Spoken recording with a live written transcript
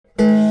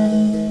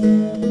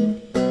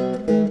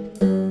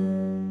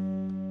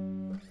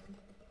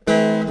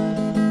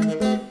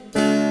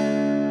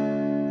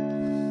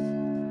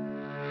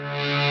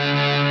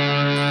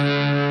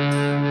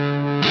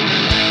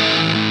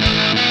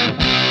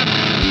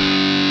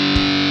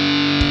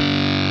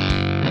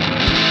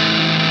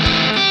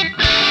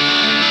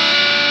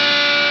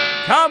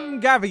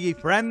Gather ye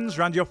friends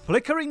round your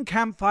flickering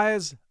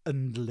campfires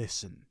and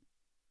listen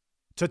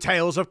to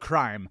tales of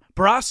crime,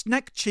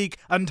 brass-neck cheek,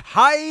 and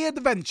high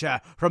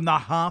adventure from the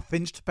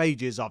half-inched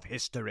pages of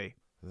history.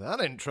 That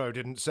intro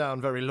didn't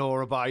sound very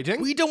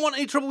law-abiding. We don't want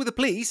any trouble with the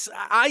police.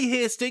 I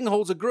hear Sting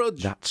holds a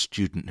grudge. That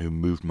student who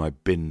moved my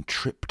bin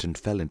tripped and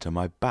fell into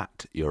my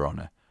bat, Your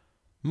Honour.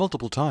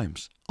 Multiple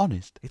times.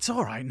 Honest. It's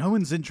all right. No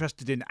one's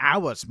interested in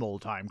our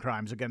small-time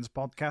crimes against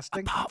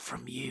podcasting. Apart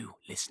from you,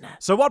 listener.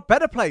 So what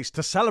better place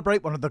to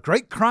celebrate one of the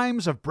great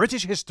crimes of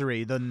British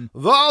history than...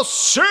 The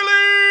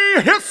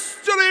Silly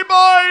History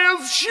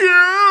Boys Show!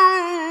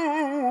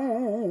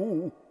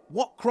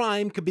 What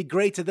crime could be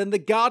greater than the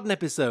garden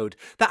episode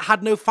that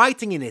had no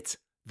fighting in it?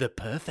 The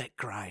perfect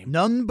crime.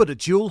 None but a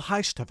dual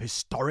heist of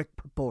historic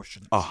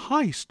proportions. A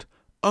heist?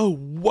 Oh,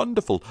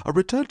 wonderful. A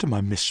return to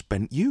my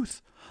misspent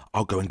youth.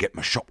 I'll go and get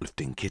my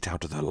shoplifting kit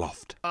out of the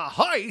loft. A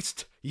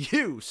heist?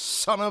 You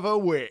son of a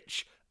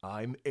witch.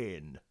 I'm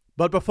in.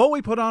 But before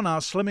we put on our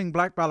slimming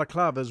black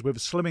balaclavas with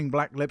slimming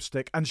black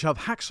lipstick and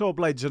shove hacksaw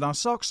blades in our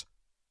socks,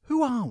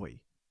 who are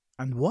we?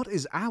 And what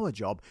is our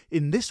job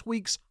in this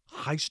week's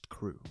Heist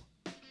Crew?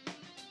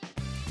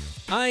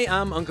 I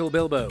am Uncle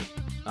Bilbo.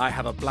 I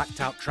have a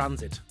blacked-out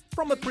Transit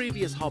from a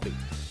previous hobby,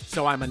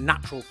 so I'm a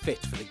natural fit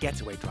for the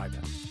getaway driver.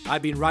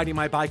 I've been riding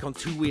my bike on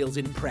 2 wheels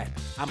in prep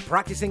and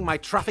practicing my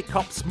traffic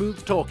cop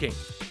smooth talking.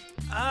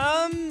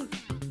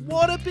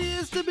 What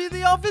appears to be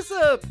the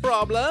officer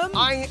problem?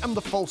 I am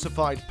the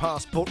falsified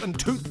passport and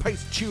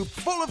toothpaste tube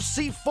full of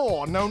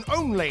C4 known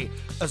only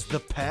as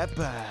the Pear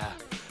Bear.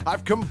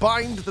 I've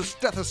combined the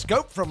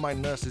stethoscope from my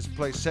nurse's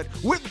playset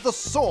with the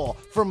saw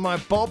from my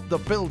Bob the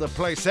Builder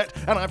playset,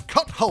 and I've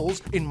cut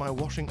holes in my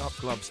washing up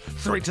gloves.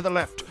 3 to the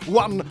left,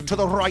 1 to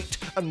the right,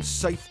 and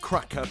safe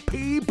cracker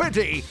P.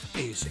 Biddy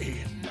is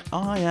in.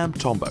 I am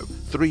Tombo.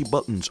 3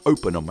 buttons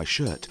open on my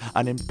shirt,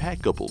 an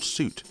impeccable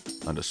suit,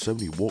 and a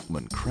Sony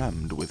Walkman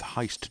crammed with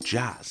heist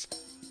jazz.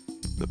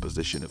 The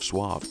position of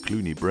suave,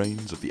 Clooney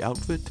brains of the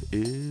outfit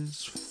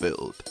is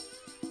filled.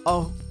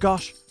 Oh,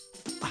 gosh.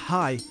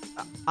 Hi.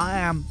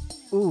 I am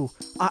so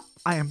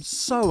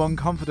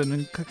unconfident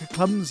and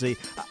clumsy.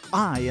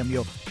 I am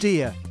your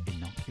dear,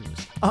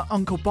 innocuous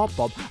Uncle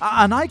Bob,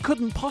 and I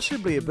couldn't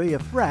possibly be a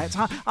threat.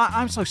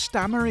 I'm so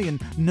stammery and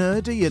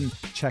nerdy and...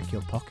 Check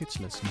your pockets,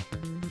 listener.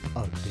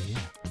 Oh dear,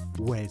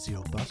 where's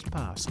your bus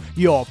pass?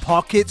 Your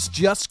pockets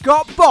just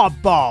got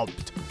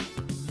bobbed.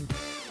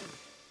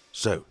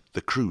 So,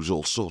 the crew's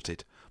all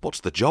sorted. What's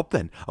the job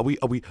then? Are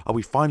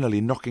we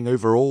finally knocking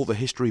over all the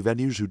history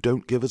venues who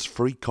don't give us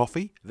free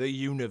coffee? The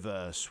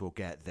universe will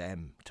get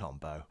them,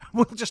 Tombo.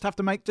 We'll just have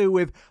to make do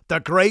with the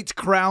Great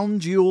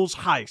Crown Jewels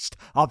Heist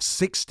of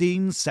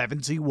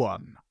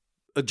 1671.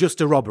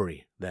 Just a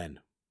robbery, then.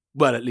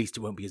 Well, at least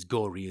it won't be as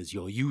gory as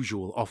your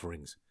usual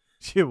offerings.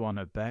 You want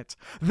to bet?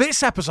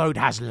 This episode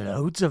has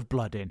loads of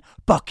blood in.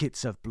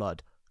 Buckets of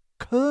blood.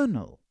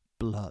 Colonel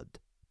Blood,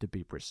 to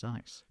be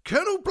precise.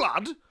 Colonel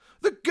Blood?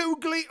 The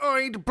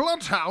googly-eyed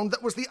bloodhound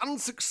that was the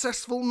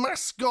unsuccessful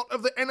mascot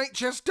of the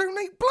NHS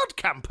Donate Blood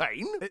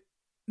campaign?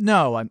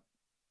 No, I'm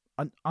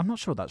not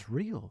sure that's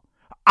real.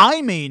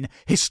 I mean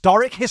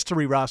historic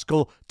history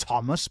rascal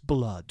Thomas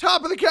Blood.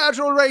 Top of the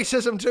casual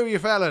racism to you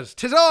fellas.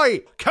 'Tis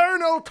I,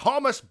 Colonel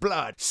Thomas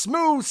Blood,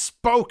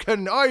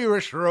 smooth-spoken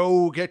Irish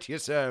rogue at your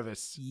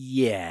service.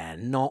 Yeah,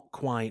 not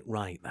quite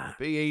right, that.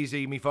 Be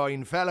easy, me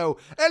fine fellow.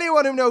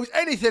 Anyone who knows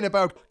anything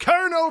about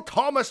Colonel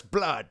Thomas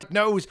Blood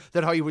knows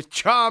that I was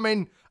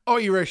charming,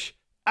 Irish,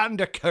 and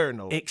a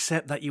colonel.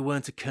 Except that you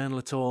weren't a colonel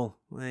at all,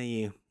 were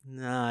you?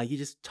 Nah, you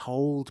just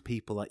told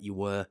people that you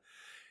were.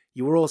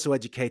 You were also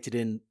educated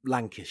in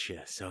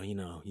Lancashire, so,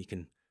 you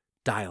can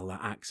dial that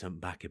accent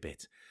back a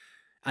bit.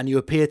 And you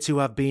appear to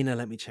have been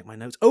let me check my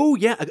notes. Oh,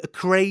 yeah, a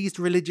crazed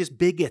religious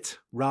bigot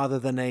rather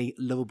than a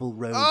lovable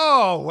rogue.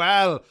 Oh,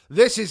 well,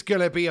 this is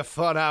going to be a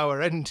fun hour,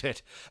 isn't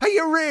it? Are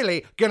you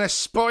really going to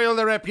spoil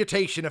the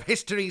reputation of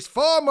history's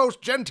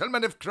foremost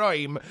gentleman of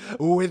crime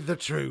with the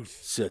truth?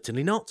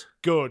 Certainly not.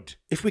 Good.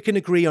 If we can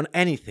agree on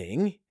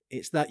anything,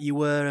 it's that you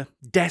were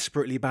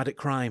desperately bad at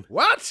crime.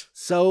 What?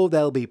 So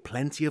there'll be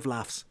plenty of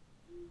laughs.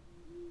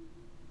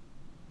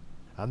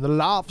 And the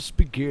laughs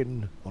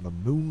begin on a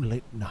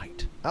moonlit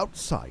night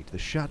outside the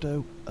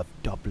shadow of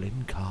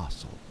Dublin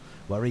Castle,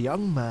 where a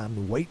young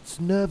man waits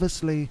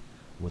nervously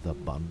with a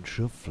bunch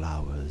of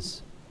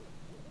flowers.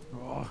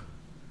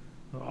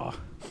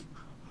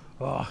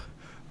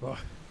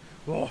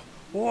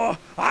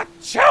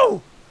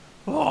 Achoo!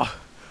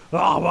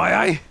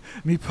 Why,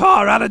 me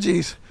poor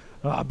allergies.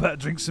 I better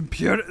drink some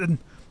Puritan.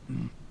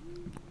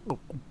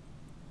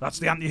 That's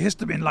the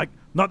antihistamine,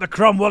 not the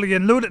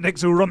Cromwellian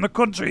lunatics who run the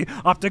country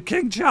after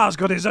King Charles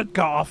got his head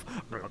cut off.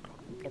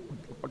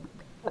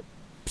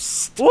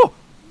 Psst! Oh!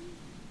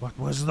 What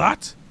was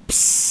that?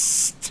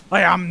 Psst!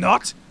 I am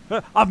not.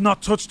 I've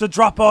not touched a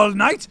drop all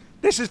night.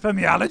 This is for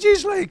me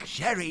allergies,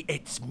 Sherry,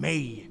 it's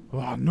me.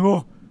 Oh,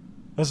 no.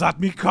 Is that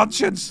me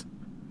conscience?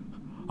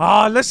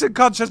 Listen,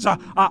 Conscience,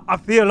 I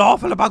feel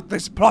awful about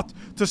this plot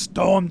to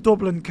storm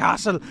Dublin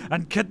Castle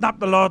and kidnap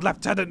the Lord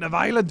Lieutenant of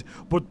Ireland,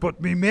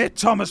 but me mate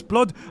Thomas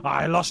Blood,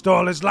 I lost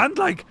all his land,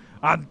 like,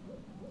 and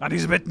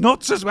he's a bit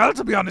nuts as well,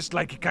 to be honest,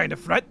 like, he kind of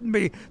threatened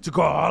me to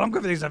go along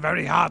with it. He's a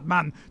very hard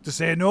man to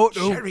say no to.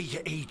 Jerry, you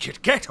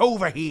idiot, get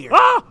over here.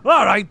 All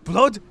right,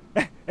 Blood.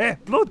 Hey,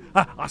 Blood,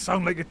 I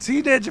sound like a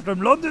teenager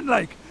from London,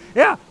 like.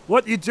 Yeah,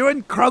 what you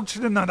doing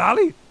crouching in that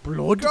alley,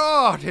 Blood?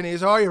 God in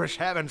his Irish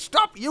heaven,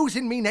 stop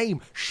using me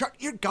name. Shut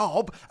your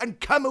gob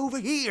and come over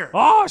here.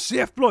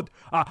 Safe, Blood.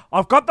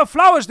 I've got the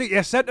flowers that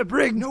you said to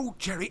bring. No,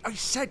 Jerry, I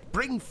said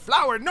bring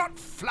flour, not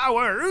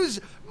flowers.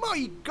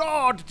 My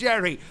God,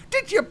 Jerry,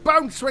 did you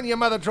bounce when your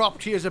mother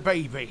dropped you as a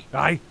baby?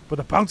 Aye, but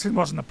the bouncing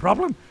wasn't the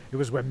problem. It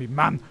was when me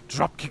man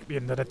drop-kicked me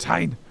into the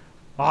tyne.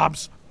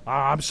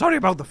 I'm sorry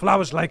about the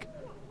flowers, like.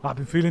 I've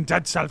been feeling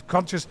dead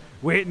self-conscious,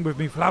 waiting with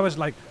me flowers,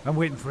 like, I'm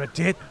waiting for a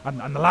date,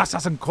 and the lass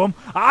hasn't come,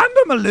 and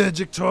I'm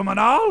allergic to 'em and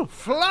all.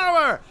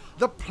 Flour!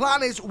 The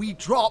plan is we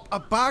drop a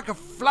bag of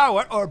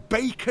flour or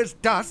baker's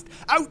dust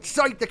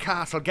outside the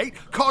castle gate,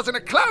 causing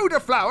a cloud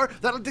of flour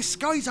that'll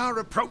disguise our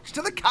approach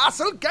to the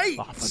castle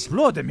gates. For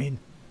blood, I mean.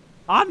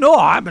 I know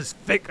I'm as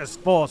thick as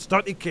 4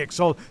 study cakes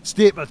all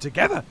stapled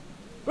together.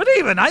 But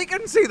even I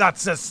can see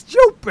that's a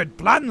stupid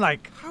plan,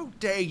 like. How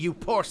dare you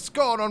pour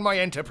scorn on my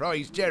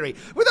enterprise, Jerry?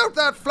 Without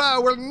that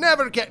flour, we'll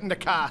never get in the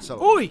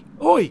castle. Oi,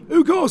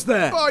 who goes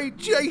there? By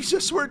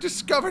Jesus, we're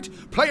discovered.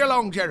 Play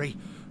along, Jerry.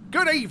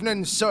 Good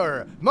evening,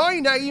 sir. My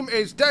name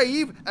is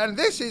Dave, and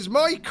this is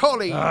my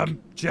colleague.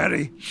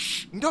 Jerry.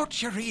 Shh,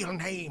 not your real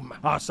name.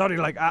 Sorry,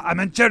 like, I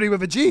meant Jerry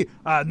with a G,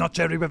 not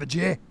Jerry with a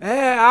J.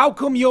 How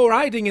come you're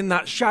hiding in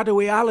that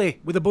shadowy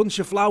alley with a bunch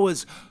of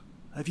flowers?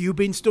 Have you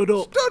been stood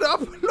up? Stood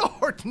up?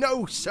 Lord,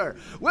 no, sir.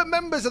 We're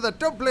members of the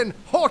Dublin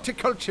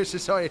Horticulture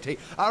Society.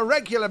 Our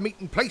regular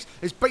meeting place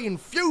is being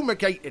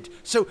fumigated,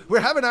 so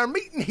we're having our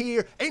meeting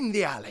here in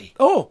the alley.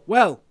 Oh,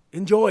 well,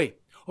 enjoy.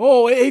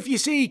 Oh, if you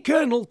see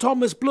Colonel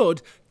Thomas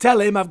Blood,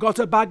 tell him I've got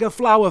a bag of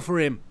flour for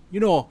him.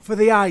 You know, for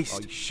the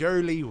heist. I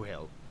surely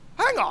will.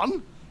 Hang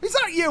on. Is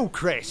that you,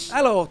 Chris?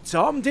 Hello,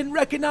 Tom. Didn't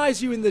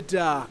recognise you in the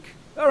dark.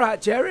 All right,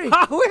 Jerry.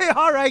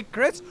 All right,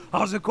 Chris.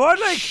 How's it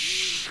going, like?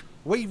 Shh!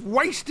 We've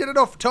wasted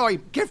enough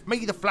time. Give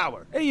me the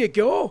flour. Here you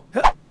go.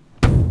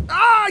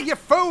 You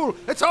fool!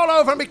 It's all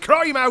over me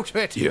crime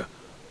outfit. Yeah,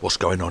 what's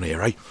going on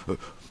here, eh?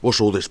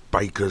 What's all this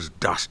baker's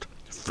dust?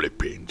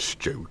 Flipping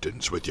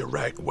students with your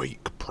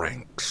rag-week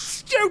pranks.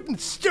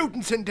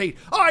 Students indeed.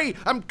 I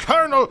am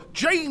Colonel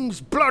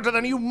James Blood of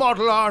the New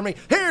Model Army,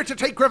 here to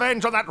take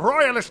revenge on that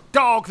royalist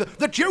dog,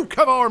 the Duke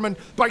of Ormond,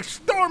 by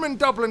storming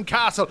Dublin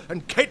Castle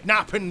and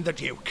kidnapping the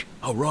Duke.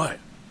 Oh, right.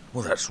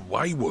 Well, that's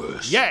way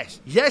worse. Yes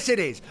it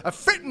is. A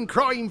fitting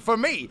crime for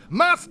me,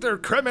 Master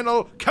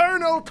Criminal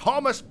Colonel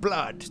Thomas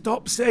Blood.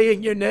 Stop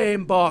saying your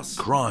name, boss.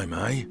 Crime,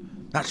 eh?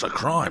 That's a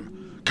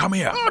crime. Come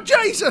here. Oh,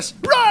 Jesus!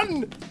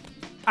 Run!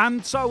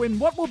 And so, in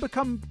what will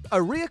become a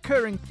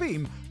reoccurring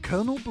theme,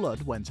 Colonel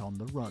Blood went on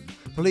the run,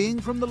 fleeing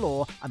from the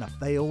law and a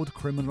failed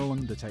criminal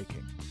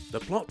undertaking. The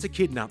plot to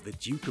kidnap the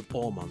Duke of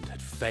Ormond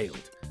had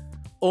failed.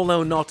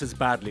 Although not as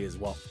badly as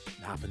what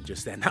happened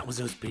just then. That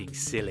was us being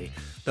silly.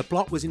 The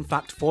plot was in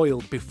fact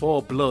foiled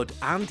before Blood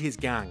and his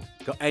gang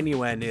got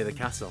anywhere near the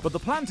castle. But the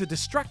plan to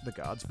distract the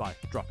guards by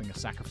dropping a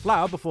sack of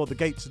flour before the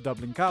gates of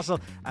Dublin Castle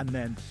and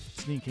then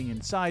sneaking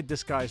inside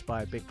disguised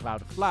by a big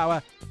cloud of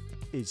flour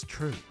is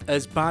true.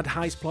 As bad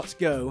heist plots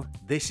go,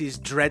 this is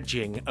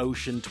dredging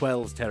Ocean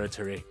 12's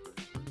territory.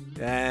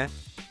 Yeah,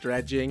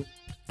 dredging,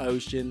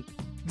 ocean.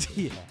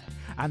 Yeah,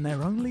 and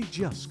they're only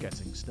just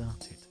getting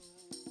started.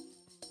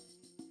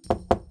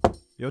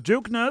 Your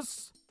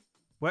Dukeness?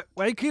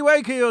 Wakey,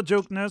 your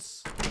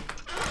Dukeness.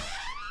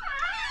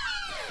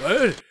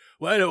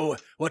 Well,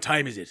 what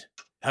time is it?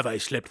 Have I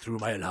slept through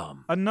my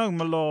alarm? No,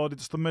 my lord,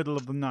 it's the middle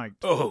of the night.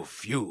 Oh,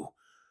 phew.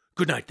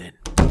 Good night, then.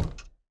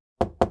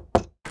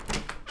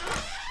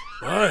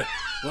 What?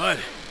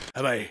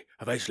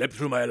 Have I slept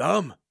through my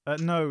alarm?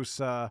 No,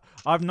 sir.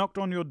 I've knocked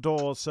on your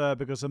door, sir,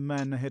 because a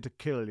man are here to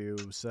kill you,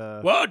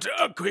 sir. What?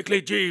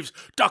 Quickly, Jeeves.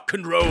 Duck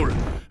and roll.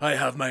 I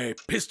have my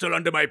pistol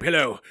under my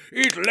pillow.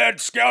 Eat lead,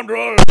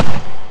 scoundrel!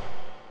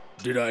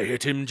 Did I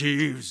hit him,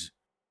 Jeeves?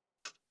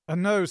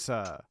 No,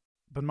 sir.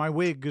 But my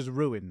wig is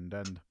ruined,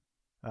 and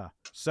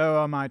so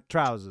are my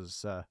trousers,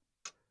 sir.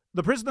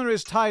 The prisoner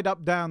is tied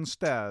up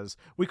downstairs.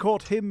 We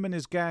caught him and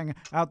his gang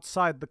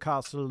outside the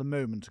castle a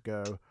moment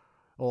ago.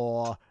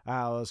 Or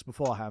hours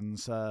beforehand,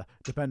 sir,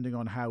 depending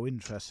on how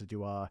interested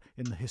you are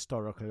in the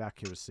historical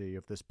accuracy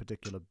of this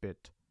particular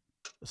bit,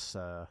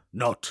 sir.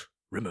 Not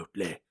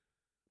remotely.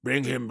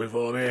 Bring him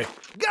before me.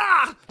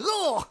 Gah!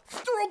 Oh,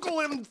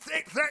 struggling,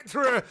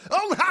 etc.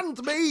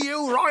 Unhand me,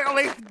 you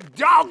royalist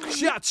dog!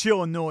 Shut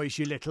your noise,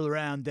 you little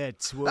roundhead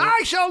twat.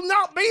 I shall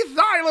not be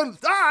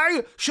silenced.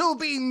 I shall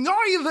be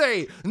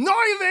noisy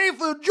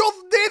for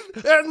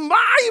justice and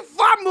my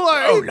family.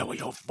 Oh, lower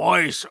your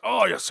voice.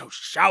 Oh, you're so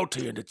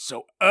shouty and it's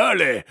so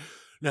early.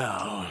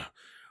 Now,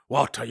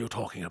 What are you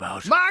talking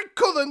about? My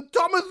cousin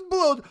Thomas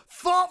Blood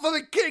fought for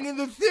the king in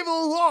the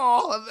Civil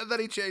War, and then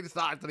he changed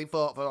sides and he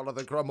fought for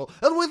Oliver Cromwell,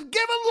 and was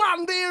given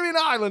land here in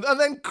Ireland, and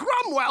then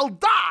Cromwell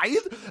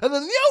died, and the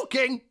new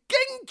king,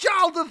 King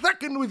Charles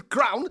II, was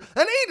crowned,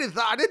 and he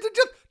decided to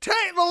just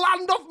take the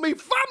land off me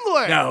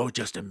family. No,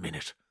 just a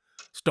minute.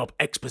 Stop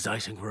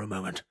expositing for a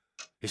moment.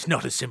 It's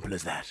not as simple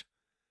as that.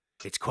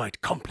 It's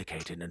quite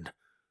complicated and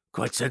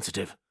quite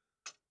sensitive.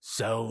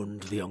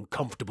 Sound the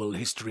uncomfortable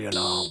history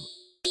alarm.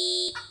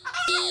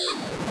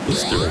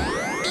 History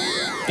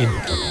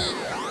incoming.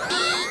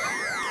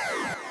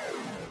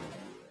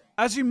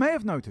 As you may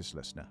have noticed,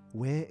 listener,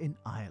 we're in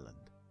Ireland.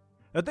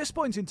 At this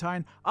point in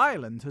time,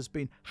 Ireland has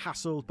been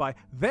hassled by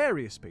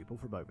various people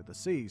from over the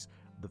seas.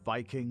 The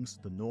Vikings,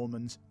 the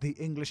Normans, the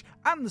English,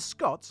 and the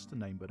Scots, to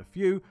name but a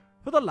few,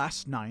 for the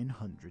last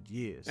 900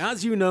 years.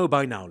 As you know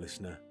by now,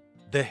 listener,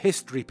 the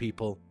history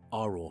people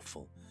are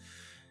awful.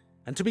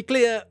 And to be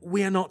clear,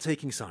 we are not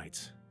taking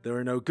sides. There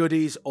are no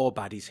goodies or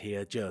baddies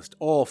here, just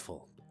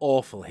awful,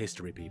 awful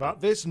history people. But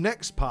this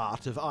next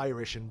part of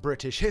Irish and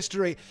British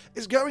history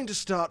is going to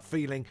start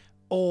feeling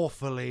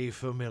awfully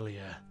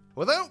familiar.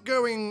 Without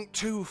going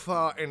too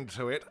far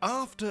into it,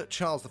 after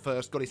Charles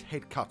I got his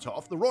head cut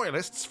off, the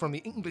royalists from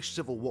the English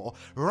Civil War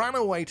ran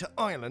away to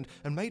Ireland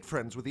and made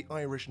friends with the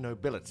Irish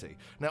nobility.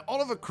 Now,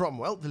 Oliver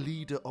Cromwell, the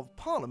leader of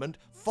Parliament,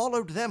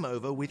 followed them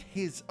over with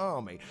his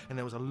army, and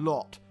there was a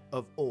lot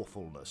of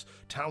awfulness.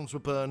 Towns were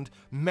burned,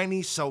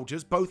 many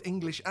soldiers, both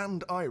English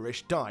and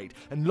Irish, died,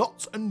 and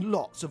lots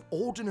of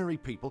ordinary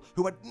people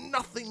who had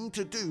nothing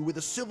to do with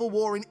the Civil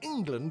War in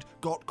England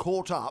got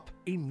caught up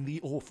in the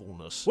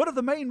awfulness. One of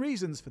the main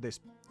reasons for this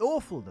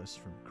awfulness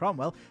from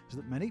Cromwell is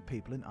that many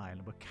people in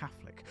Ireland were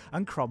Catholic,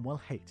 and Cromwell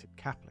hated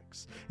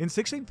Catholics. In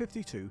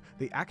 1652,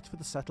 the Act for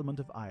the Settlement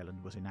of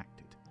Ireland was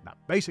enacted. That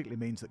basically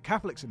means that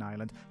Catholics in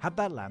Ireland had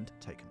their land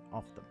taken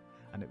off them,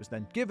 and it was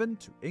then given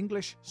to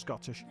English,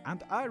 Scottish,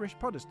 and Irish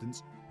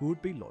Protestants who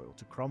would be loyal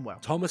to Cromwell.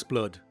 Thomas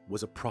Blood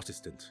was a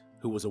Protestant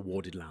who was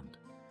awarded land.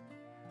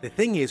 The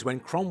thing is, when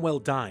Cromwell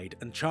died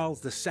and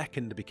Charles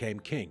II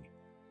became king,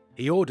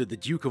 he ordered the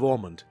Duke of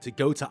Ormond to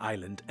go to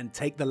Ireland and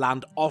take the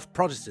land off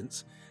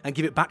Protestants and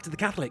give it back to the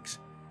Catholics,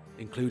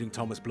 including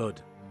Thomas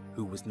Blood,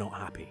 who was not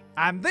happy.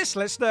 And this,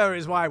 listener,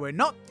 is why we're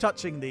not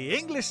touching the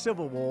English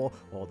Civil War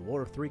or the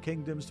War of Three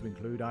Kingdoms, to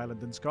include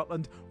Ireland and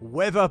Scotland,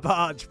 with a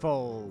barge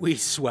pole. We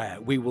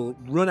swear we will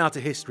run out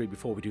of history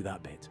before we do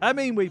that bit. I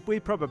mean, we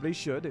probably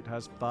should. It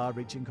has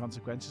far-reaching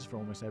consequences for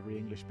almost every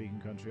English-speaking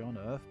country on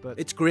Earth, but...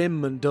 It's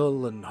grim and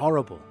dull and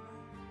horrible.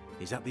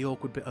 Is that the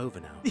awkward bit over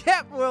now?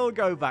 Yep, we'll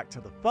go back to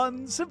the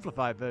fun,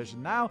 simplified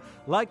version now,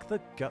 like the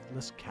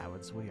gutless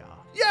cowards we are.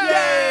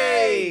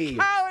 Yay!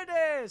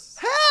 Cowardice!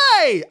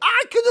 Hey!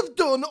 I could have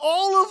done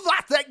all of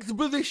that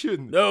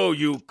exposition! No,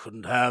 you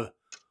couldn't have.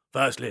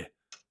 Firstly,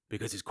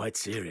 because it's quite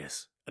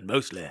serious, and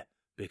mostly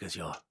because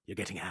you're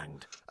getting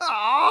hanged.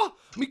 Ah,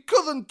 me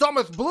cousin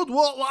Thomas Blood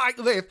won't like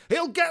this.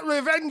 He'll get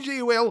revenge,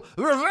 he will.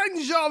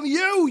 Revenge on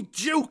you,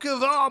 Duke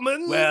of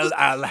Ormond! Well,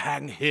 I'll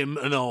hang him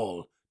and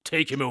all.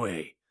 Take him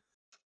away.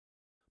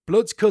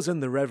 Blood's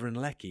cousin, the Reverend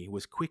Lecky,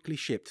 was quickly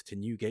shipped to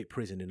Newgate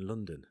Prison in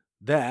London.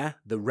 There,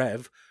 the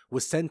Rev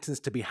was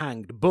sentenced to be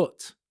hanged,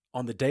 but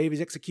on the day of his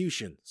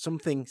execution,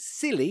 something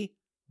silly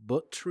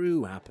but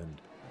true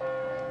happened.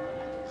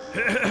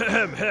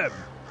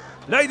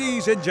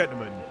 Ladies and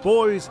gentlemen,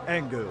 boys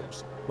and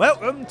girls,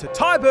 welcome to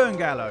Tyburn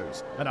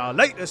Gallows and our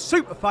latest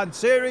super fun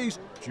series,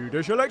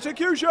 Judicial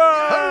Execution!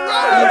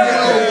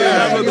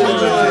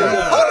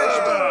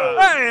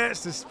 Hey,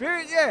 that's the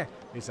spirit, yeah.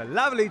 It's a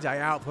lovely day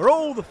out for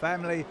all the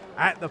family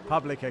at the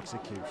public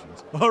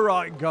executions. All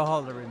right,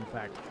 gala, in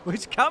fact,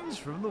 which comes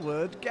from the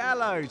word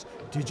gallows.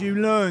 Did you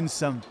learn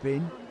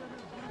something?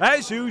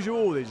 As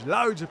usual, there's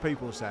loads of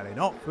people selling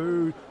hot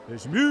food,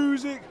 there's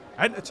music,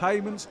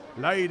 entertainments,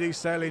 ladies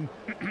selling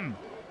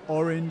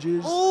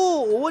oranges.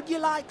 Oh, would you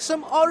like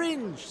some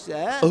orange,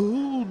 sir?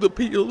 Oh, the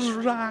peel's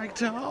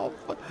right off.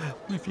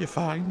 If you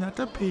find that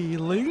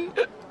appealing,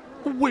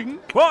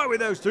 wink. Quiet with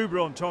those two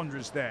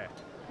entendres there.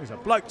 There's a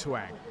bloke to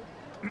hang.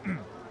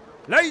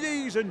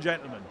 Ladies and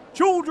gentlemen,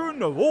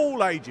 children of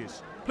all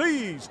ages,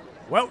 please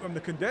welcome the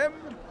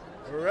condemned,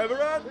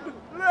 Reverend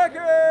Lecky!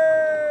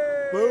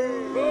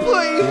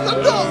 Please,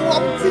 I don't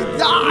want to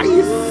die!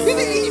 Is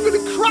it even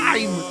a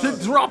crime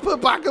to drop a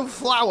bag of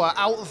flour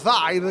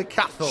outside the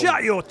castle?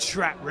 Shut your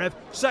trap, Rev.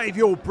 Save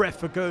your breath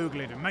for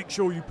gurgling and make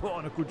sure you put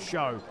on a good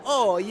show.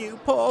 Oh, you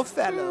poor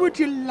fellow. Would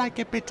you like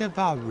a bit of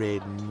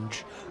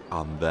orange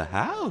on the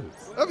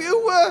house? Have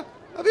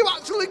you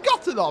actually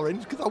got an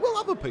orange? Because I will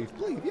have a piece,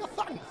 please. Yeah,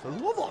 thanks. I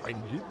love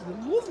oranges.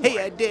 I love them.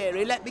 Here,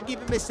 dearie, let me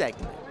give him a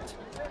segment.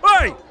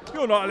 Hey!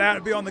 You're not allowed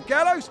to be on the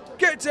gallows.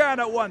 Get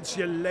down at once,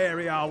 you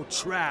leery old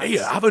traps.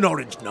 Here, have an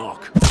orange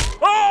knock.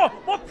 Oh!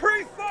 My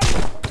pretty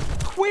thumb!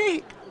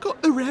 Quick,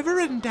 cut the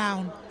reverend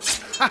down.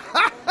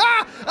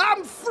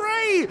 I'm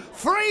free!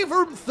 Free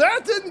from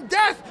certain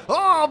death!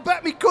 Oh, I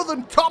bet me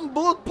cousin Tom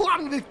Blood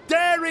planned this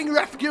daring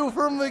rescue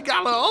from the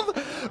gallows!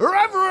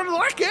 Reverend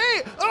Lecky,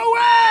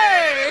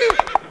 away!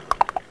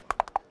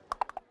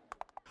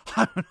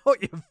 I don't know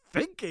what you're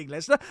thinking,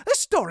 listener. This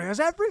story has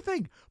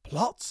everything.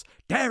 Plots,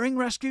 daring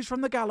rescues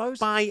from the gallows.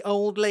 By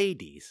old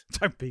ladies.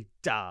 Don't be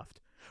daft.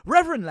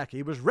 Reverend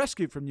Lecky was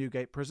rescued from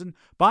Newgate Prison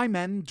by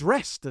men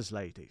dressed as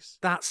ladies.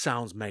 That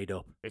sounds made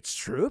up. It's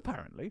true,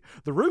 apparently.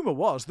 The rumour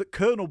was that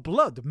Colonel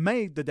Blood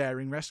made the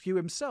daring rescue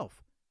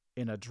himself,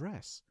 in a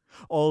dress,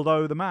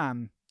 although the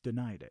man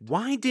denied it.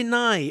 Why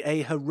deny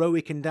a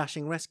heroic and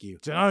dashing rescue?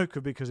 Dunno,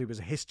 could be because he was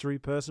a history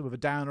person with a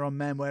downer on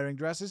men wearing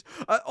dresses.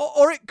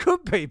 Or it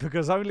could be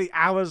because only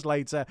hours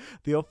later,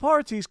 the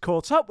authorities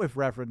caught up with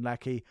Reverend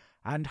Lecky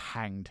and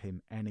hanged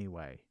him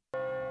anyway.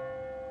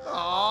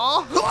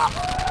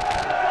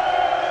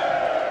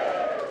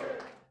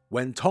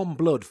 When Tom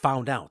Blood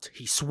found out,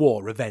 he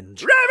swore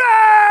revenge.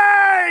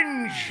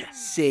 Revenge!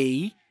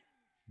 See?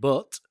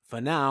 But, for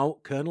now,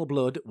 Colonel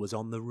Blood was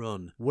on the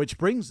run. Which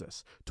brings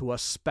us to a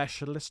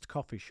specialist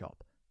coffee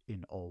shop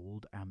in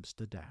Old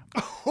Amsterdam.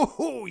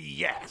 Oh,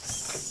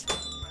 yes!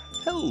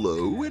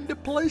 Hello and a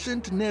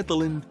pleasant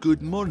Netherlands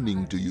good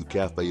morning to you,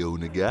 cafe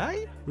owner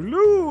guy.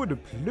 Hello and a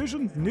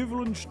pleasant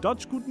Netherlands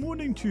Dutch good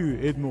morning to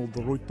you, Admiral de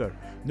Ruyter,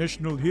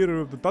 national hero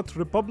of the Dutch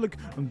Republic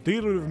and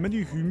bearer of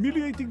many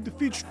humiliating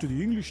defeats to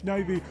the English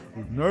Navy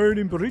with known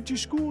in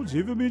British schools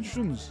ever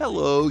mentions.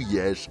 Hello,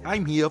 yes,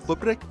 I'm here for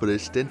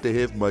breakfast and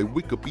to have my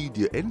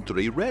Wikipedia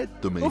entry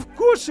read to me. Of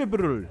course,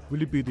 Admiral.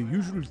 Will it be the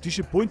usual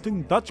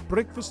disappointing Dutch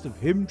breakfast of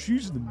ham,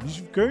 cheese and a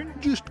missive cone?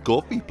 Just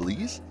coffee,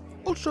 please.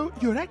 Also,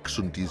 your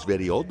accent is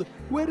very odd.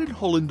 Where in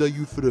Holland are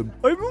you from?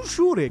 I'm not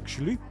sure,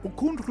 actually. I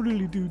can't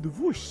really do the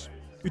voice.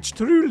 It's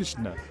true,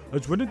 listener.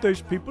 As one of those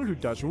people who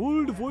does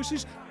all the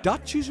voices,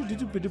 Dutch is a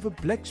little bit of a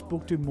black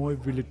spot in my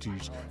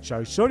abilities.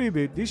 So sorry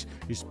about this,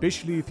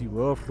 especially if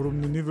you are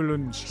from the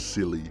Netherlands.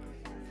 Silly.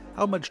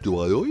 How much do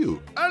I owe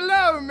you?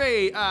 Allow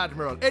me,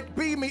 Admiral. It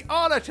be me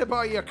honour to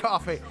buy your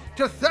coffee,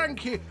 to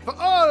thank you for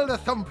all the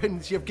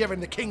thumpings you've given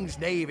the King's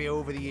Navy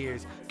over the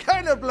years.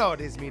 Colonel Blood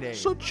is me name.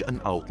 Such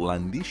an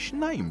outlandish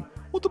name.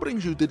 What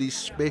brings you to this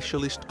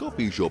specialist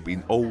coffee shop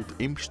in Old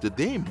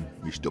Amsterdam,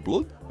 Mr.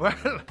 Blood?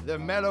 Well, the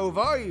mellow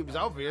vibes,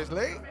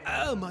 obviously.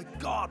 Oh my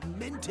God,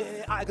 Minty,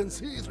 I can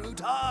see through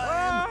time.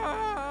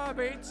 Ah,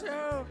 me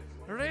too.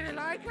 Really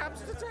like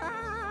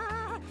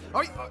Amsterdam.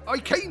 I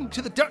came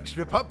to the Dutch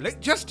Republic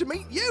just to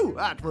meet you,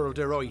 Admiral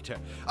de Ruyter.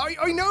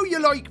 I know you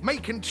like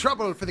making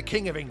trouble for the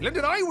King of England,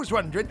 and I was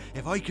wondering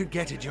if I could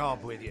get a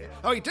job with you.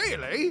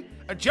 Ideally,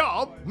 a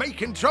job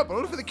making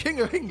trouble for the King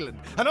of England,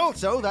 and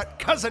also that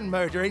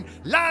cousin-murdering,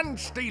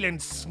 land-stealing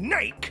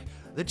snake,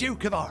 the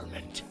Duke of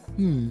Ireland.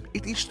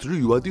 It is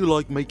true I do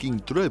like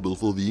making trouble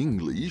for the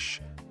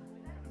English.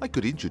 I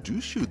could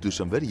introduce you to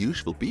some very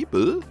useful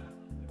people.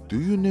 Do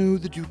you know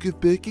the Duke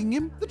of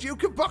Buckingham? The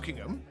Duke of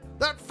Buckingham?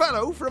 That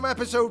fellow from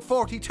episode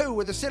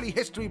 42 of the Silly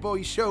History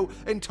Boys show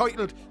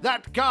entitled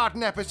That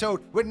Garden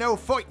Episode with No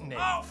Fighting in.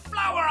 Oh,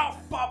 flower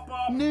off, Bob.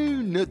 No,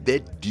 not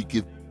that Duke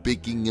of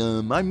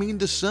Buckingham. I mean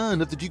the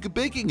son of the Duke of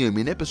Buckingham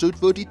in episode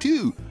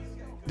 42.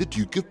 The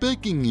Duke of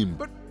Buckingham.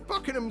 But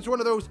Buckingham's one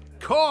of those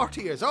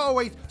courtiers,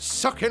 always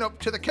sucking up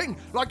to the king,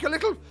 like a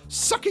little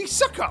sucky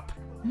suck-up.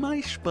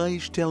 My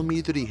spies tell me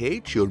that he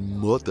hates your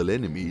mortal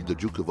enemy, the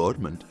Duke of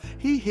Ormond.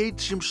 He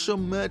hates him so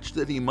much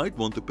that he might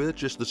want to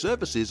purchase the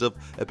services of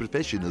a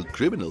professional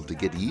criminal to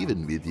get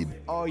even with him.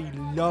 I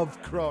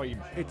love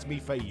crime. It's me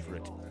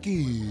favourite.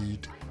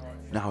 Good.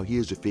 Now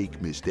here's a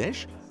fake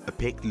moustache, a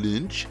packed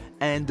lunch,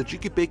 and the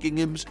Duke of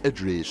Buckingham's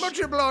address. Much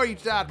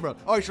obliged, Admiral.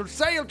 I shall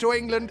sail to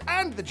England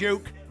and the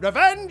Duke.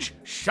 Revenge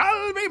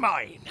shall be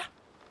mine.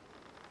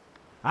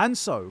 And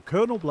so,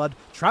 Colonel Blood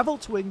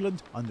travelled to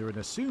England under an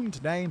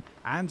assumed name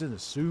and an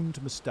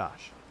assumed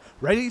moustache,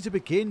 ready to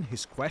begin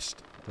his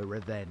quest for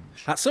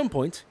revenge. At some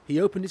point, he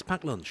opened his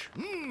packed lunch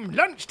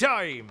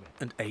Lunchtime.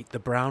 and ate the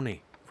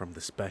brownie from the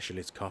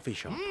specialist coffee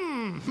shop.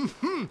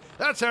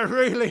 That's a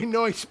really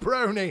nice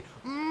brownie.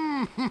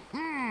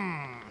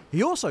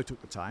 He also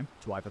took the time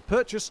to either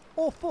purchase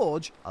or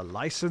forge a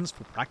licence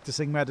for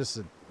practising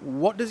medicine.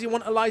 What does he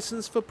want a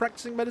license for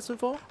practicing medicine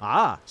for?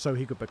 So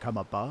he could become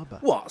a barber.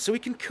 What, so he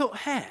can cut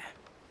hair?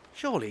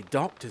 Surely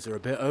doctors are a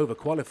bit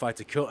overqualified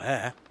to cut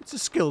hair. It's a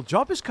skilled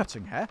job, is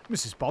cutting hair.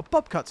 Mrs.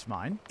 Bob cuts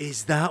mine.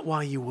 Is that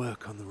why you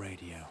work on the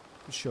radio?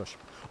 Shush.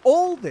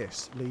 All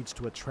this leads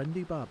to a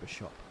trendy barber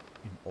shop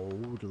in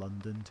old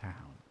London town.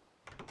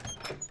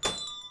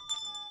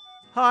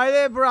 Hi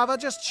there, brother.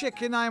 Just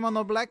check your name on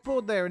the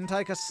blackboard there and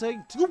take a seat.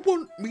 You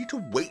want me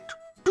to wait?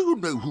 Do you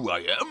know who I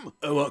am?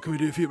 What can we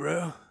do for you,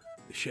 bro?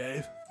 A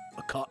shave?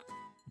 A cut?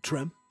 A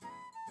trim?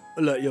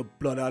 Let your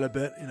blood out a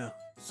bit,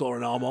 saw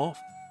an arm off?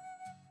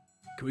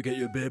 Can we get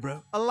you a beer,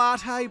 bro? A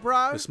latte,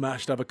 bro? A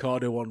smashed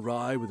avocado on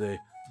rye with a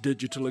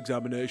digital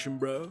examination,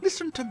 bro?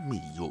 Listen to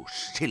me, you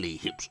silly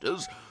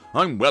hipsters.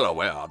 I'm well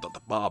aware that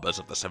the barbers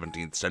of the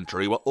 17th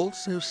century were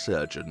also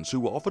surgeons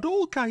who offered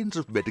all kinds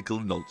of medical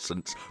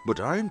nonsense, but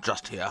I'm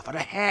just here for a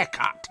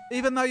haircut.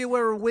 Even though you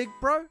wear a wig,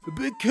 bro? A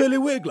big curly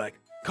wig like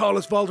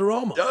Carlos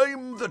Valderrama.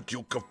 I'm the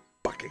Duke of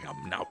Buckingham.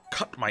 Now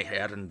cut my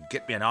hair and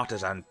get me an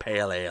artisan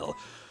pale ale.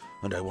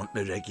 And I want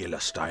the regular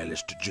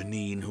stylist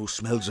Janine, who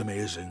smells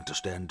amazing, to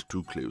stand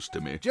too close to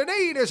me.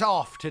 Janine is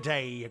off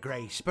today, Your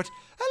Grace, but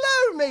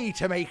allow me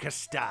to make a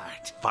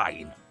start.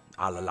 Fine,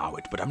 I'll allow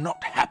it, but I'm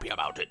not happy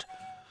about it.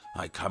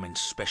 I come in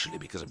specially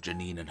because of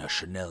Janine and her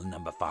Chanel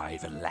No.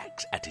 5 and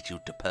lax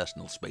attitude to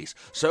personal space.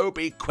 So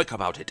be quick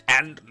about it,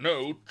 and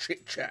no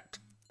chit-chat.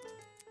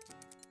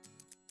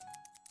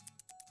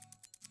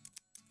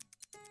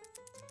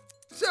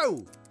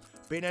 So,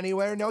 been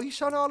anywhere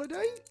nice on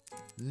holiday?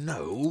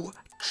 No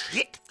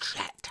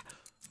chit-chat.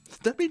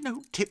 There'll be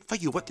no tip for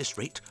you at this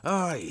rate.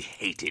 I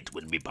hate it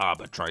when me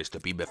barber tries to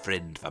be my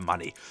friend for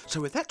money.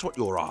 So if that's what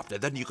you're after,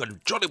 then you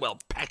can jolly well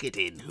pack it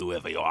in,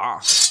 whoever you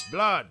are.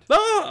 Blood.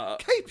 Ah!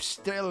 Keep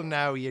still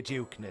now, you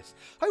dukeness.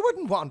 I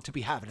wouldn't want to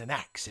be having an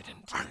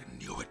accident. I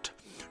knew it.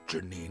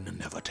 Janine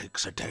never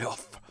takes a day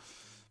off.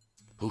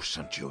 Who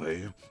sent you,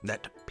 eh?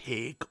 That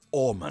pig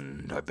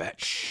Ormond, I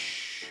bet.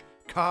 Shh.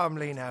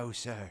 Calmly now,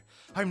 sir.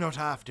 I'm not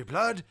after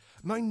blood.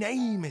 My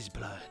name is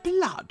Blood.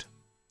 Blood?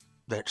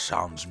 That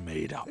sounds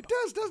made up. It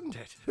does, doesn't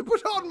it?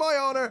 But on my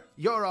honour,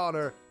 your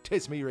honour,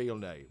 'tis me real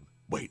name.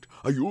 Wait,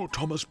 are you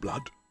Thomas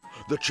Blood?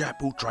 The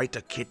chap who tried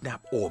to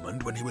kidnap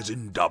Ormond when he was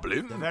in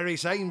Dublin? The very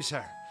same,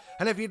 sir.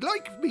 And if you'd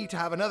like me to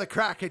have another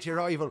crack at your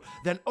rival,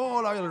 then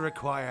all I'll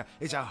require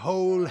is a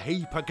whole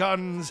heap of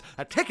guns,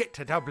 a ticket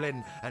to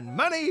Dublin, and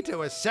money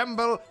to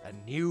assemble a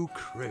new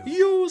crew.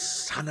 You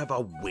son of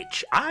a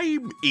witch,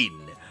 I'm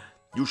in.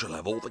 You shall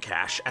have all the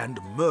cash and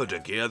murder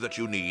gear that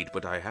you need,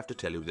 but I have to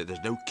tell you that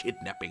there's no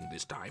kidnapping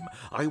this time.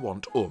 I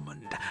want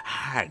Ormond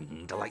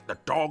hanged like the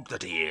dog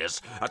that he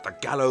is at the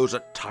gallows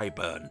at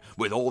Tyburn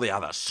with all the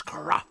other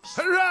scruffs.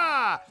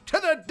 Hurrah! To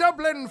the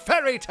Dublin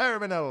ferry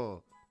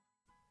terminal!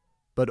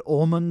 But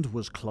Ormond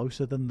was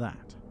closer than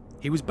that.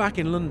 He was back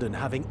in London,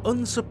 having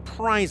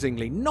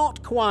unsurprisingly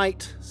not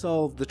quite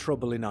solved the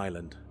trouble in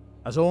Ireland.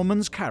 As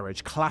Ormond's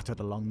carriage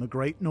clattered along the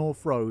Great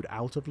North Road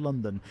out of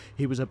London,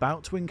 he was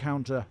about to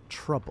encounter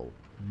trouble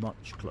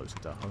much closer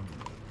to home.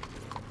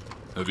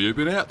 Have you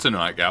been out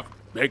tonight, Gav?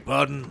 Beg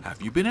pardon?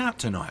 Have you been out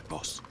tonight,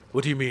 boss?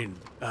 What do you mean,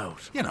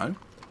 out? You know,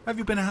 have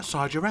you been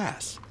outside your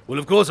house? Well,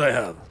 of course I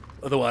have.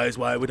 Otherwise,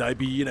 why would I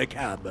be in a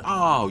cab?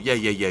 Oh, yeah.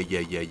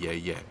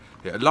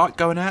 Like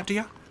going out, do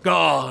you?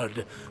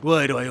 God,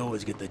 why do I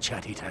always get the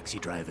chatty taxi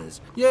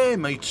drivers? Yeah,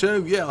 me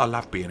too. Yeah, I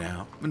love being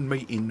out and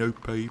meeting new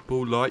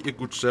people, like your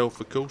good self,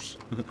 of course.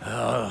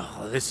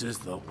 Oh, this is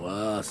the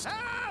worst.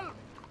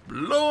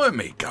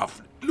 Blimey,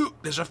 Gov.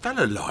 Look, there's a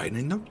fella lying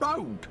in the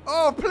road.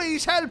 Oh,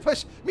 please help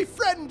us. Me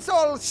friend's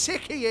all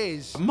sick he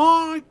is.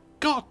 My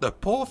God, the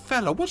poor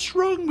fella. What's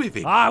wrong with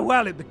him?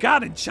 Well, it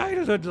began in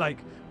childhood, like,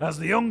 as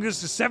the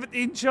youngest of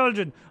 17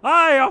 children.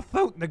 I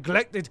felt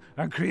neglected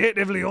and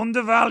creatively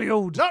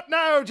undervalued. Not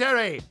now,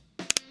 Jerry.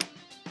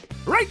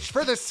 Reach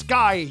for the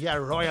sky, you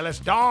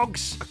royalist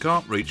dogs. I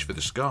can't reach for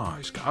the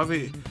skies,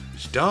 Gov.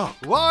 It's dark.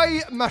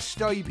 Why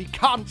must I be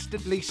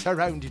constantly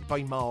surrounded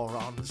by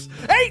morons?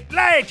 Ain't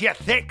laid, you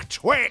thick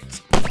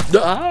twit!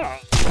 Yeah,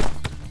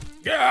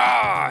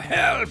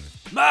 help!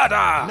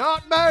 Murder!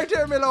 Not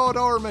murder, my Lord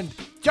Ormond.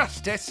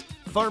 Justice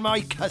for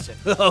my cousin.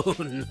 Oh,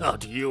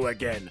 not you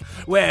again.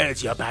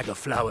 Where's your bag of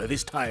flour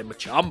this time,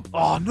 chump?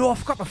 Oh, no, I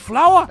forgot the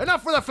flour.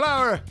 Enough with the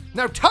flower.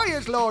 Now tie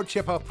his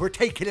lordship up. We're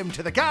taking him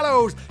to the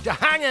gallows to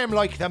hang him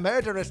like the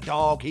murderous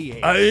dog he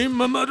is. I'm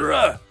a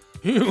murderer.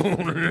 You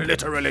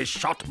literally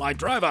shot my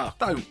driver.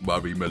 Don't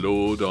worry, my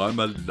lord. I'm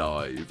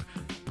alive.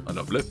 And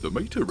I've left the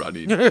meter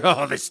running.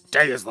 Oh, this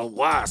day is the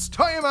worst.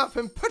 Tie him up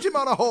and put him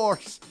on a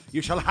horse.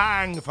 You shall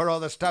hang for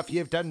all the stuff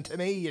you've done to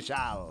me, you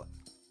shall.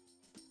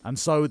 And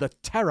so the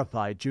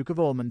terrified Duke of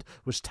Ormond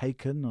was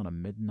taken on a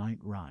midnight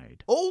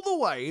ride. All the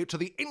way to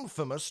the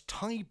infamous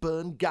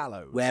Tyburn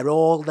gallows. Where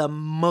all the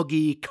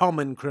muggy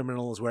common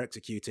criminals were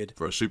executed.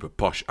 For a super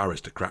posh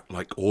aristocrat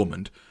like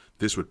Ormond,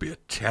 this would be a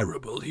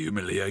terrible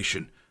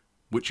humiliation,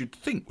 which you'd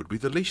think would be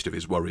the least of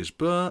his worries,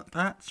 but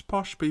that's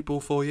posh people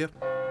for you.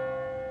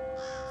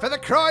 For the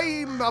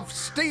crime of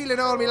stealing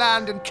all me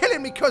land and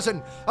killing me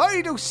cousin,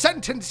 I do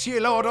sentence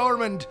you, Lord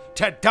Ormond,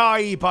 to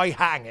die by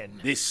hanging.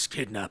 This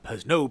kidnap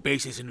has no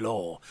basis in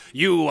law.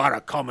 You are a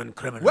common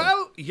criminal.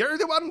 Well, you're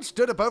the one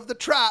stood above the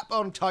trap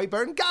on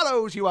Tyburn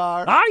gallows, you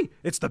are. Aye,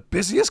 it's the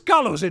busiest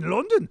gallows in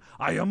London.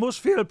 I almost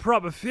feel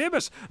proper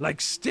famous,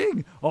 like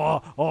Sting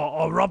or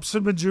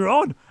Robson and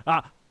Jerome.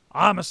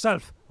 I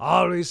myself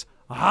always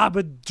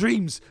harboured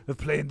dreams of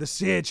playing the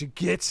sage in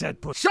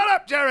Gateshead, but... Shut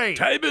up, Jerry!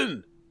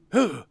 Tyburn?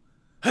 Oh,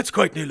 that's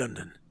quite near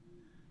London.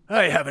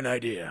 I have an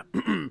idea.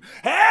 Help!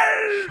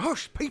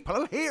 Hush, people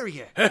will hear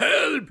you.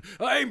 Help!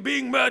 I'm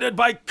being murdered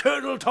by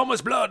Colonel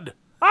Thomas Blood.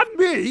 And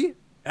me?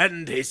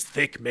 And his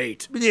thick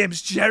mate. My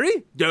name's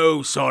Jerry.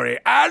 No, sorry.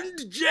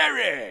 And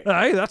Jerry!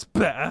 Aye, that's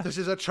better. This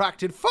has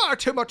attracted far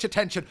too much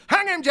attention.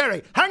 Hang him,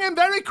 Jerry! Hang him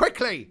very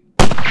quickly!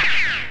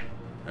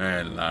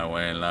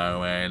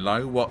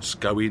 Hello. What's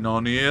going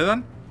on here,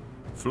 then?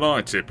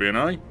 Fly tipping,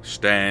 eh?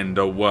 Stand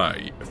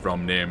away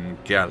from them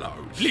gallows.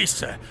 Please,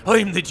 sir,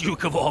 I'm the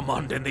Duke of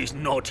Ormond and these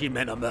naughty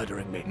men are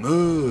murdering me.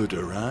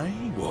 Murder, eh?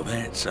 Well,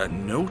 that's a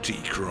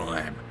naughty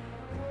crime.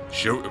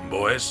 Shoot 'em,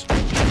 boys.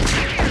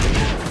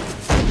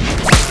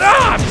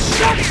 Ah, I'm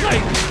shot,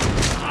 like.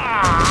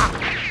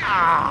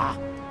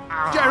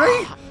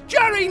 Jerry!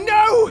 Jerry,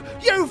 no!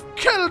 You've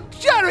killed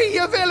Jerry,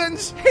 you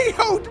villains! He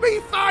owed me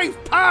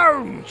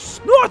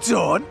 £5! No, I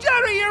don't.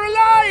 Jerry, you're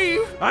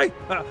alive! Aye,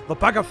 the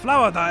bag of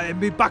flour that in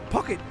me back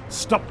pocket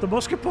stopped the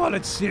musket ball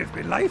and saved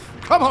me life.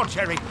 Come on,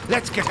 Jerry,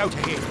 let's get out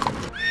of here.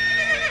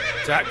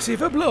 Taxi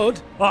for blood?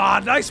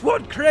 Ah, nice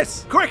one,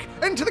 Chris. Quick,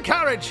 into the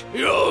carriage!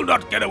 You'll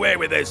not get away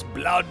with this,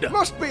 blood.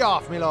 Must be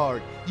off, my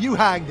lord. You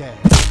hang there.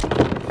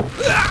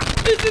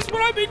 Is this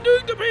what I've been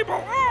doing to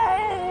people?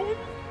 Oh,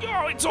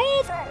 it's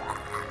awful.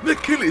 They're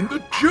killing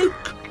the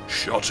Duke.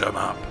 Shut 'em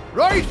up.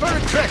 Ride for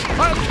it, Chris.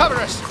 I'll cover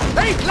us.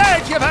 Hey,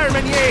 lad, you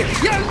vermin, ye!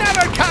 You'll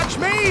never catch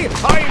me!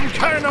 I'm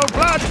Colonel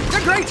Blood,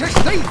 the greatest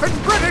thief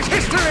in British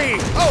history!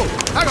 Oh,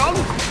 hang on.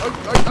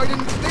 I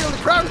didn't steal the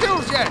crown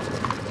jewels yet.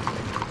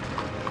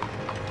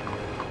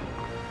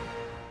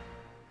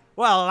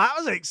 Well, that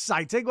was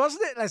exciting,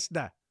 wasn't it,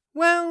 listener?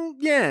 Well,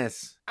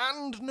 yes.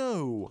 And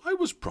no. I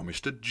was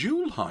promised a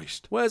jewel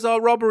heist. Where's our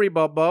robbery,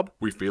 Bob?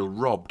 We feel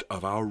robbed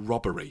of our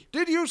robbery.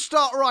 Did you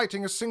start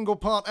writing a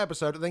single-part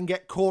episode and then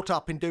get caught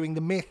up in doing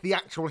the myth, the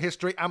actual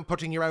history, and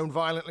putting your own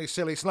violently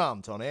silly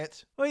slant on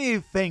it? What do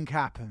you think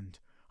happened?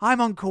 I'm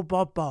Uncle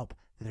Bob.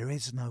 There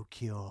is no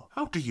cure.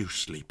 How do you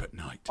sleep at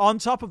night? On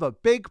top of a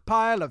big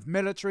pile of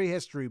military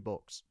history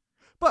books.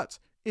 But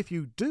if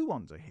you do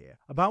want to hear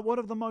about one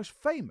of the most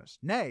famous,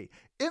 nay,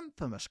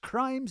 infamous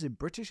crimes in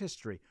British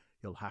history,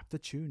 you'll have to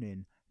tune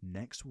in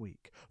next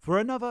week for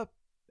another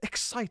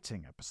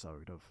exciting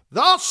episode of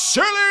The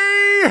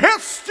Silly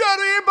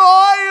History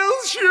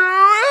Boys Show!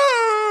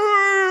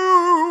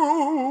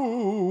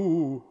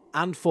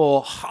 And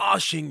for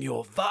harshing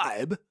your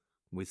vibe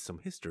with some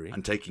history.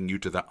 And taking you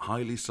to that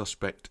highly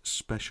suspect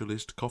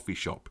specialist coffee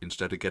shop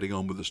instead of getting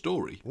on with the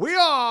story. We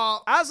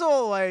are, as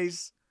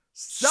always,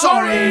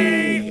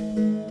 sorry!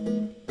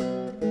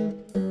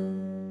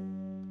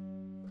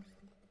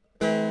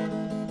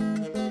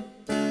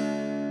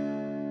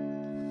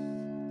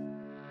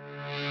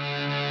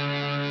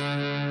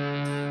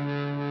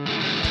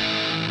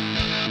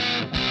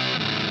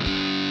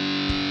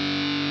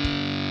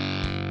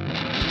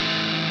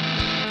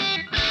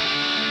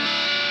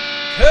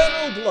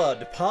 Colonel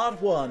Blood,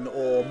 Part 1,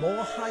 or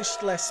More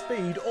Heist, Less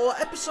Speed, or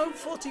Episode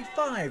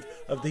 45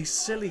 of the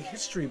Silly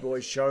History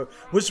Boys show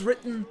was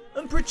written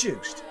and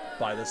produced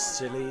by the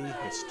Silly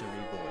History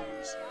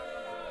Boys.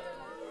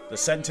 The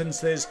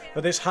sentences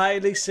for this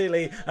highly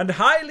silly and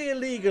highly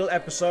illegal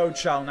episode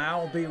shall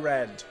now be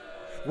read.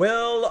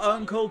 Will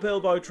Uncle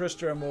Bilbo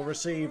Tristram will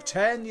receive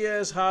 10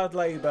 years hard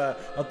labour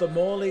at the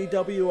Morley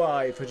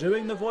WI for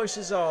doing the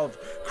voices of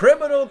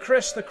Criminal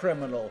Chris the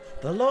Criminal,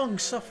 the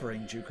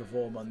long-suffering Duke of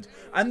Ormond,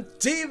 and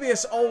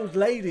devious old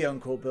lady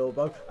Uncle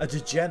Bilbo, a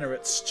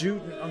degenerate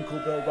student Uncle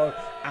Bilbo,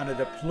 and a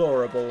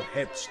deplorable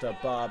hipster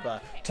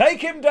barber. Take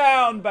him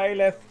down,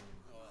 bailiff!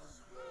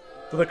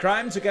 For the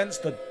crimes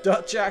against the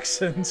Dutch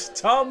accent,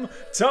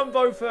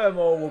 Tombo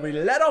Fermor will be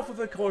let off with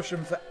a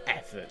caution for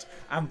effort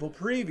and for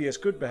previous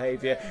good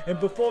behaviour in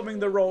performing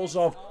the roles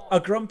of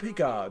a grumpy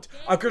guard,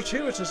 a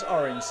gratuitous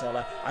orange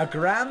seller, a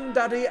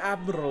granddaddy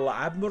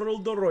Admiral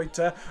de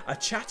Ruyter, a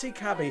chatty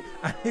cabbie,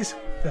 and his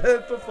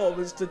third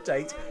performance to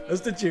date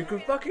as the Duke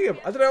of Buckingham.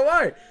 I don't know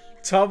why.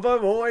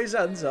 Tombo always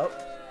ends up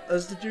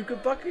as the Duke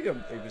of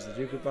Buckingham. He was the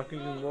Duke of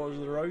Buckingham in Wars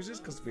of the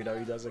Roses, because we know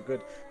he does a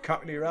good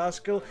Cockney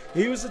rascal.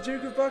 He was the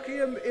Duke of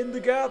Buckingham in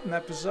the Garden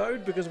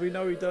episode, because we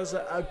know he does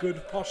a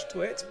good posh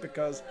twit,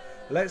 because,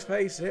 let's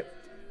face it,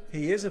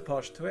 he is a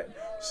posh twit.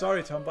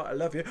 Sorry, Tom, but I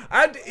love you.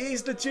 And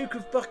he's the Duke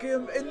of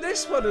Buckingham in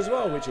this one as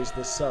well, which is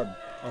the son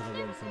of the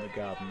one from the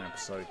Garden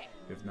episode,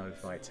 with no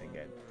fighting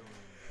in.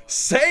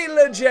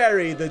 Sailor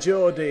Jerry the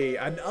Geordie,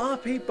 an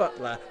RP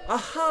butler, a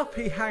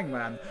harpy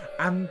hangman,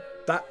 and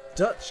that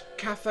Dutch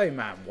cafe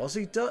man. Was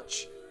he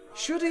Dutch?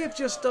 Should he have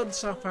just done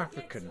South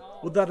African?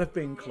 Would that have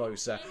been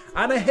closer?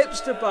 And a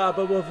hipster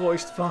barber were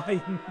voiced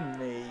by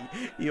me,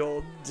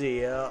 your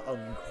dear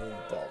Uncle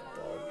Bob.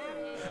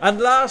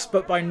 And last,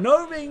 but by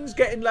no means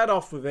getting let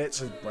off with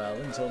it, well,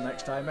 until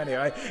next time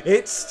anyway,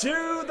 it's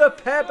Stu the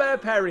Pear Bear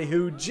Perry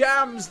who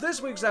jams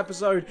this week's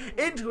episode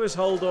into his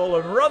holdall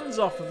and runs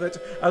off of it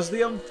as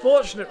the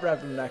unfortunate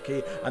Reverend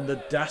Necky and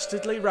the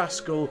dastardly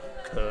rascal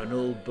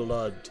Colonel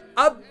Blood.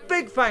 A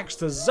big thanks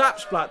to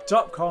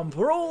Zapsplat.com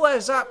for all their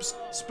zaps,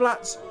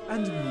 splats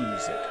and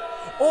music.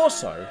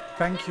 Also,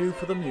 thank you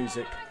for the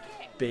music,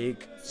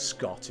 Big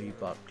Scotty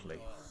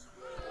Buckley.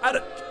 And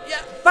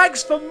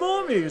thanks for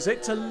more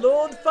music to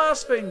Lord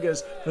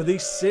Fastfingers for the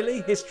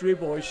Silly History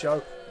Boys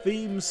Show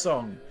theme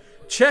song.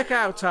 Check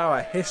out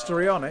our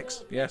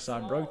histrionics. Yes,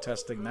 I'm road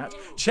testing that.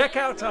 Check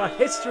out our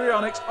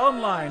histrionics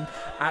online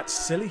at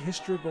Silly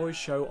History Boys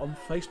Show on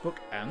Facebook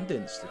and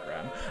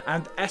Instagram,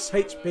 and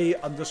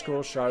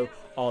SHB_show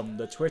on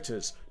the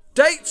Twitters.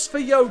 Dates for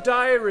your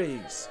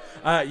diaries.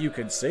 You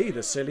can see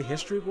the Silly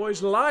History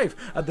Boys live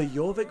at the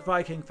Jorvik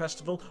Viking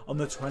Festival on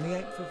the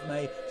 28th of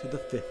May to the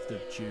 5th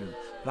of June.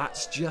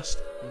 That's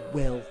just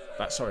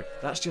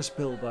That's just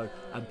Bilbo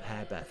and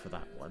Pear Bear for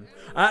that one.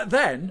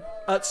 Then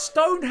at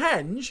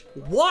Stonehenge,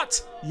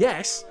 what?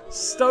 Yes,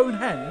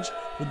 Stonehenge,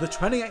 from the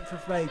 28th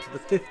of May to the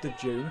 5th of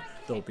June,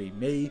 there'll be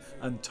me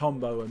and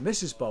Tombo and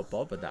Mrs. Bob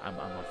and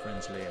my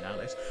friends Lee and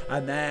Alice.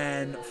 And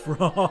then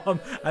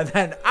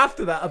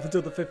after that, up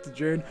until the 5th of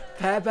June,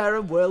 Pear Bear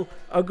and Will,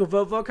 Uncle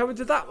Bilbo are coming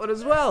to that one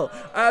as well.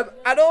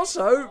 And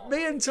also,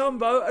 me and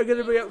Tombo are going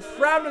to be at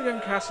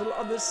Frownington Castle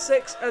on the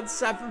 6th and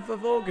 7th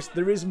of August.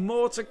 There is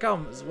more to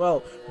come as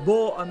well.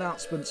 More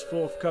announcements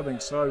forthcoming,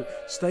 so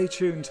stay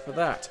tuned for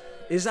that.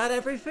 Is that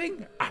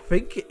everything? I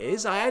think it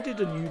is. I added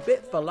a new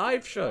bit for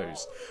live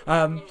shows.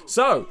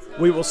 So,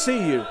 we will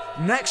see you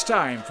next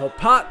time for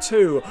part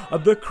 2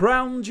 of the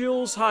Crown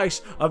Jewels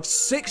heist of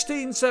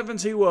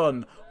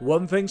 1671.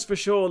 One thing's for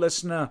sure,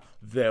 listener,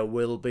 there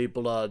will be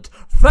blood.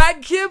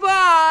 Thank you,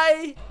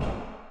 bye!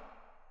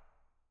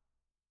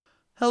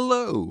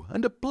 Hello,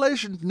 and a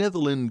pleasant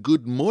Netherland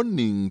good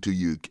morning to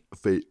you.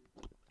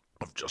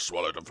 I've just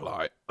swallowed a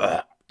fly.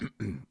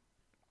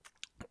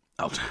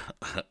 I'll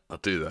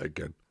do that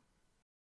again.